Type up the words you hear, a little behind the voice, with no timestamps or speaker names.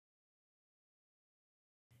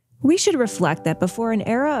We should reflect that before an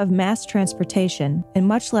era of mass transportation and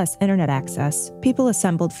much less internet access, people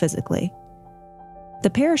assembled physically.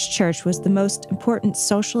 The parish church was the most important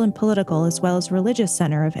social and political as well as religious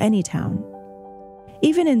center of any town.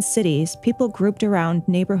 Even in cities, people grouped around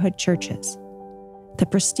neighborhood churches. The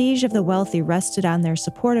prestige of the wealthy rested on their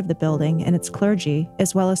support of the building and its clergy,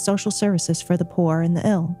 as well as social services for the poor and the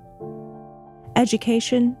ill.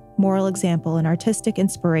 Education, moral example, and artistic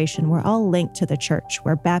inspiration were all linked to the church,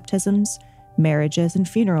 where baptisms, marriages, and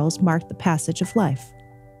funerals marked the passage of life.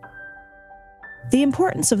 The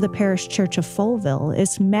importance of the parish church of Folleville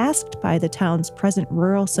is masked by the town's present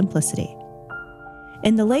rural simplicity.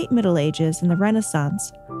 In the late Middle Ages and the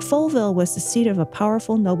Renaissance, Folleville was the seat of a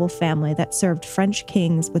powerful noble family that served French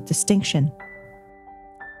kings with distinction.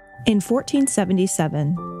 In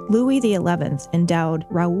 1477, Louis XI endowed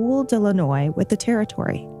Raoul de Lannoy with the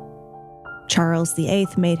territory. Charles VIII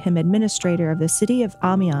made him administrator of the city of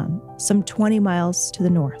Amiens, some 20 miles to the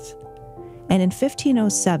north. And in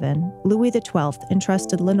 1507, Louis XII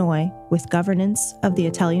entrusted Lannoy with governance of the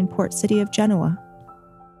Italian port city of Genoa.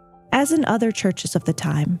 As in other churches of the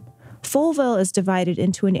time, Folleville is divided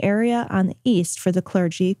into an area on the east for the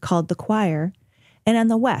clergy called the choir, and on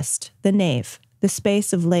the west, the nave, the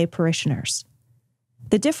space of lay parishioners.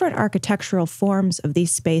 The different architectural forms of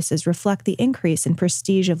these spaces reflect the increase in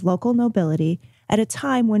prestige of local nobility at a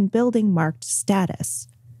time when building marked status.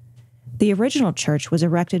 The original church was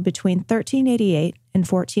erected between 1388 and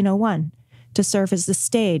 1401 to serve as the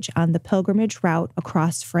stage on the pilgrimage route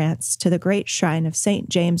across France to the great shrine of St.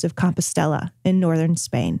 James of Compostela in northern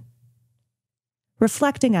Spain.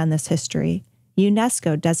 Reflecting on this history,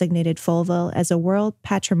 UNESCO designated Folleville as a World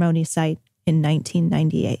Patrimony Site in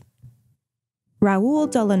 1998. Raoul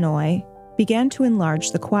de Lannoy began to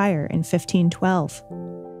enlarge the choir in 1512.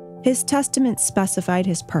 His testament specified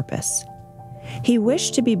his purpose. He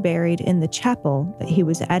wished to be buried in the chapel that he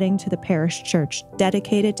was adding to the parish church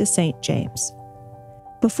dedicated to St. James.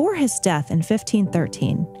 Before his death in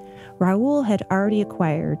 1513, Raoul had already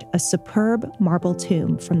acquired a superb marble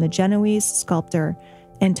tomb from the Genoese sculptor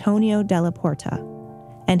Antonio della Porta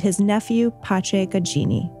and his nephew Pace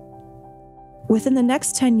Gaggini. Within the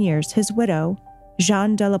next 10 years, his widow,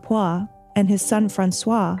 Jeanne de la Poix, and his son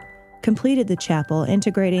Francois completed the chapel,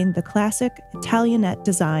 integrating the classic Italianate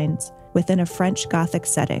designs within a French Gothic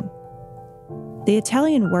setting. The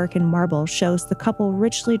Italian work in marble shows the couple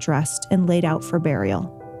richly dressed and laid out for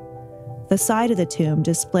burial. The side of the tomb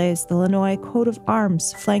displays the Lannoy coat of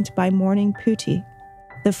arms flanked by mourning putti.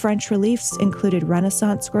 The French reliefs included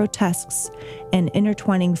Renaissance grotesques and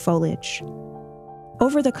intertwining foliage.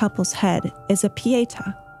 Over the couple's head is a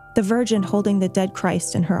Pietà, the Virgin holding the dead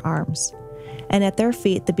Christ in her arms, and at their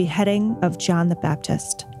feet the beheading of John the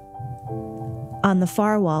Baptist. On the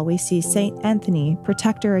far wall we see St. Anthony,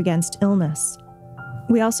 protector against illness.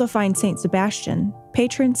 We also find St. Sebastian,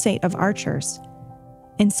 patron saint of archers,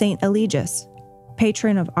 and St. Eligius,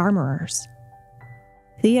 patron of armorers.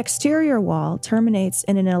 The exterior wall terminates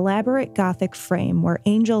in an elaborate Gothic frame where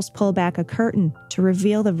angels pull back a curtain to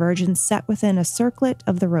reveal the Virgin set within a circlet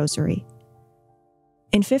of the Rosary.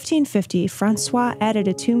 In 1550, Francois added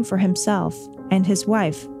a tomb for himself and his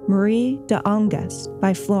wife, Marie de Angers,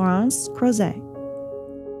 by Florence Crozet.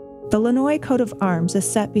 The Lannoy coat of arms is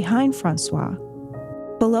set behind Francois.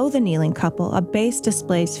 Below the kneeling couple, a base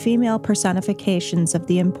displays female personifications of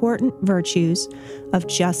the important virtues of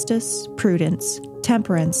justice, prudence,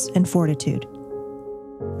 temperance, and fortitude.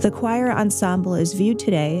 The choir ensemble is viewed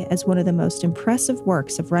today as one of the most impressive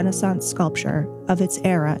works of Renaissance sculpture of its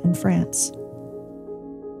era in France.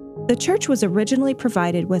 The church was originally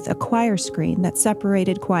provided with a choir screen that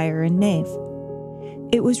separated choir and nave.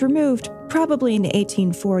 It was removed probably in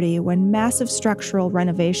 1840 when massive structural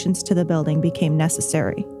renovations to the building became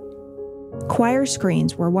necessary. Choir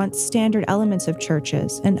screens were once standard elements of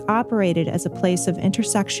churches and operated as a place of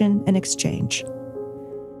intersection and exchange.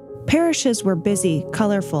 Parishes were busy,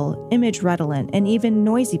 colorful, image-redolent, and even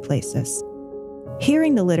noisy places.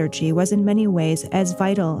 Hearing the liturgy was in many ways as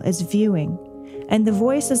vital as viewing, and the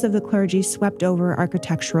voices of the clergy swept over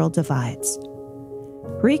architectural divides.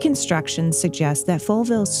 Reconstruction suggests that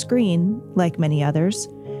Folleville's screen, like many others,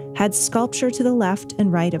 had sculpture to the left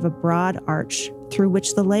and right of a broad arch through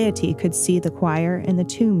which the laity could see the choir and the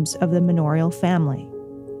tombs of the manorial family.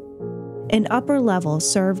 An upper level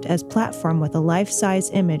served as platform with a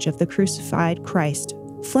life-size image of the crucified Christ,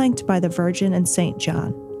 flanked by the Virgin and St.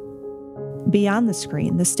 John. Beyond the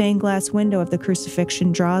screen, the stained glass window of the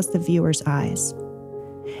crucifixion draws the viewer's eyes.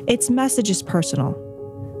 Its message is personal,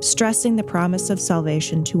 stressing the promise of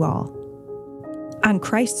salvation to all. On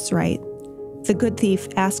Christ's right, The good thief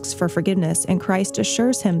asks for forgiveness, and Christ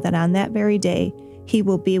assures him that on that very day he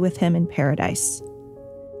will be with him in paradise.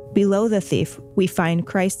 Below the thief, we find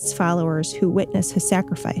Christ's followers who witness his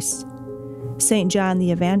sacrifice. St. John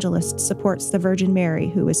the Evangelist supports the Virgin Mary,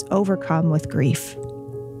 who is overcome with grief.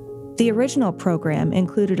 The original program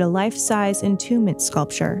included a life-size entombment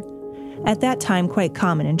sculpture, at that time quite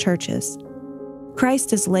common in churches.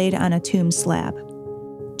 Christ is laid on a tomb slab.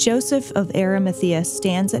 Joseph of Arimathea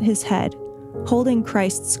stands at his head, holding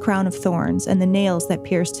Christ's crown of thorns and the nails that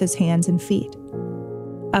pierced his hands and feet.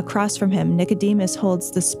 Across from him, Nicodemus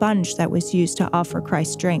holds the sponge that was used to offer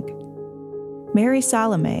Christ drink. Mary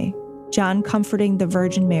Salome, John comforting the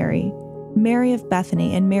Virgin Mary, Mary of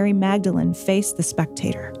Bethany, and Mary Magdalene face the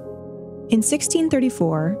spectator. In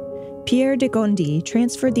 1634, Pierre de Gondi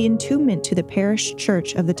transferred the entombment to the parish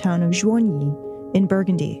church of the town of Joigny in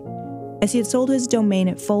Burgundy, as he had sold his domain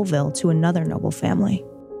at Folleville to another noble family.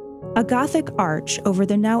 A Gothic arch over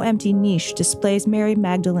the now empty niche displays Mary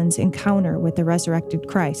Magdalene's encounter with the resurrected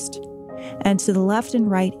Christ, and to the left and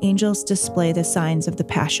right, angels display the signs of the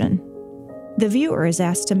Passion. The viewer is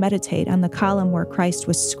asked to meditate on the column where Christ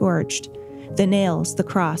was scourged, the nails, the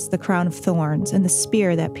cross, the crown of thorns, and the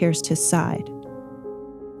spear that pierced his side.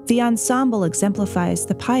 The ensemble exemplifies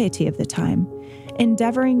the piety of the time,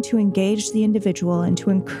 endeavoring to engage the individual and to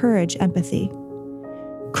encourage empathy.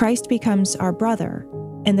 Christ becomes our brother,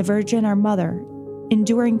 and the Virgin our mother,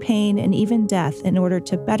 enduring pain and even death in order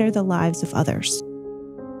to better the lives of others.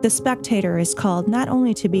 The spectator is called not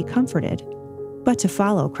only to be comforted, but to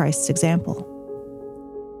follow Christ's example.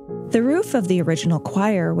 The roof of the original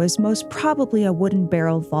choir was most probably a wooden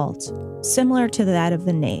barrel vault, similar to that of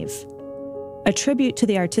the nave. A tribute to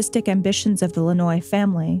the artistic ambitions of the Lannoy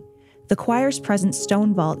family, the choir's present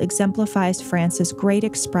stone vault exemplifies France's great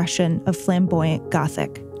expression of flamboyant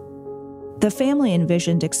Gothic. The family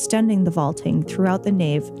envisioned extending the vaulting throughout the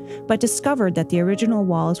nave, but discovered that the original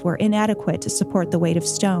walls were inadequate to support the weight of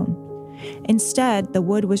stone. Instead, the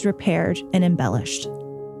wood was repaired and embellished.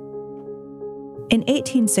 In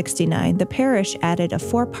 1869, the parish added a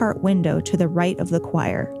 4-part window to the right of the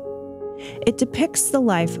choir. It depicts the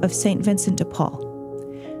life of St. Vincent de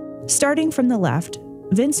Paul. Starting from the left,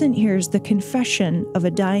 Vincent hears the confession of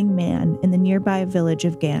a dying man in the nearby village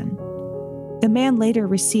of Gand. The man later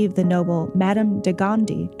received the noble Madame de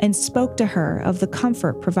Gondi and spoke to her of the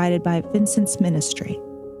comfort provided by Vincent's ministry.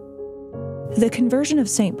 The conversion of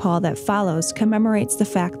St. Paul that follows commemorates the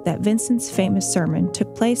fact that Vincent's famous sermon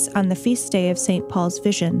took place on the feast day of St. Paul's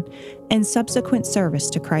vision and subsequent service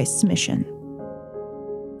to Christ's mission.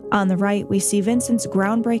 On the right, we see Vincent's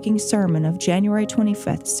groundbreaking sermon of January 25,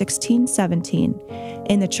 1617,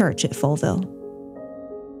 in the church at Folleville.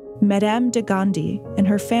 Madame de Gondi and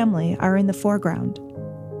her family are in the foreground.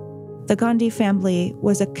 The Gondi family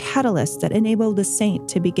was a catalyst that enabled the saint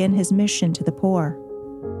to begin his mission to the poor.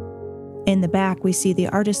 In the back, we see the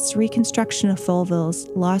artist's reconstruction of Folleville's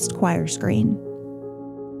lost choir screen.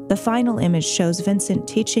 The final image shows Vincent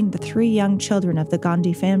teaching the 3 young children of the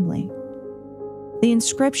Gondi family. The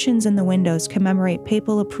inscriptions in the windows commemorate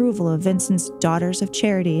papal approval of Vincent's Daughters of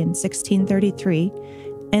Charity in 1633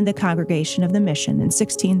 and the Congregation of the Mission in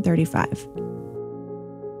 1635.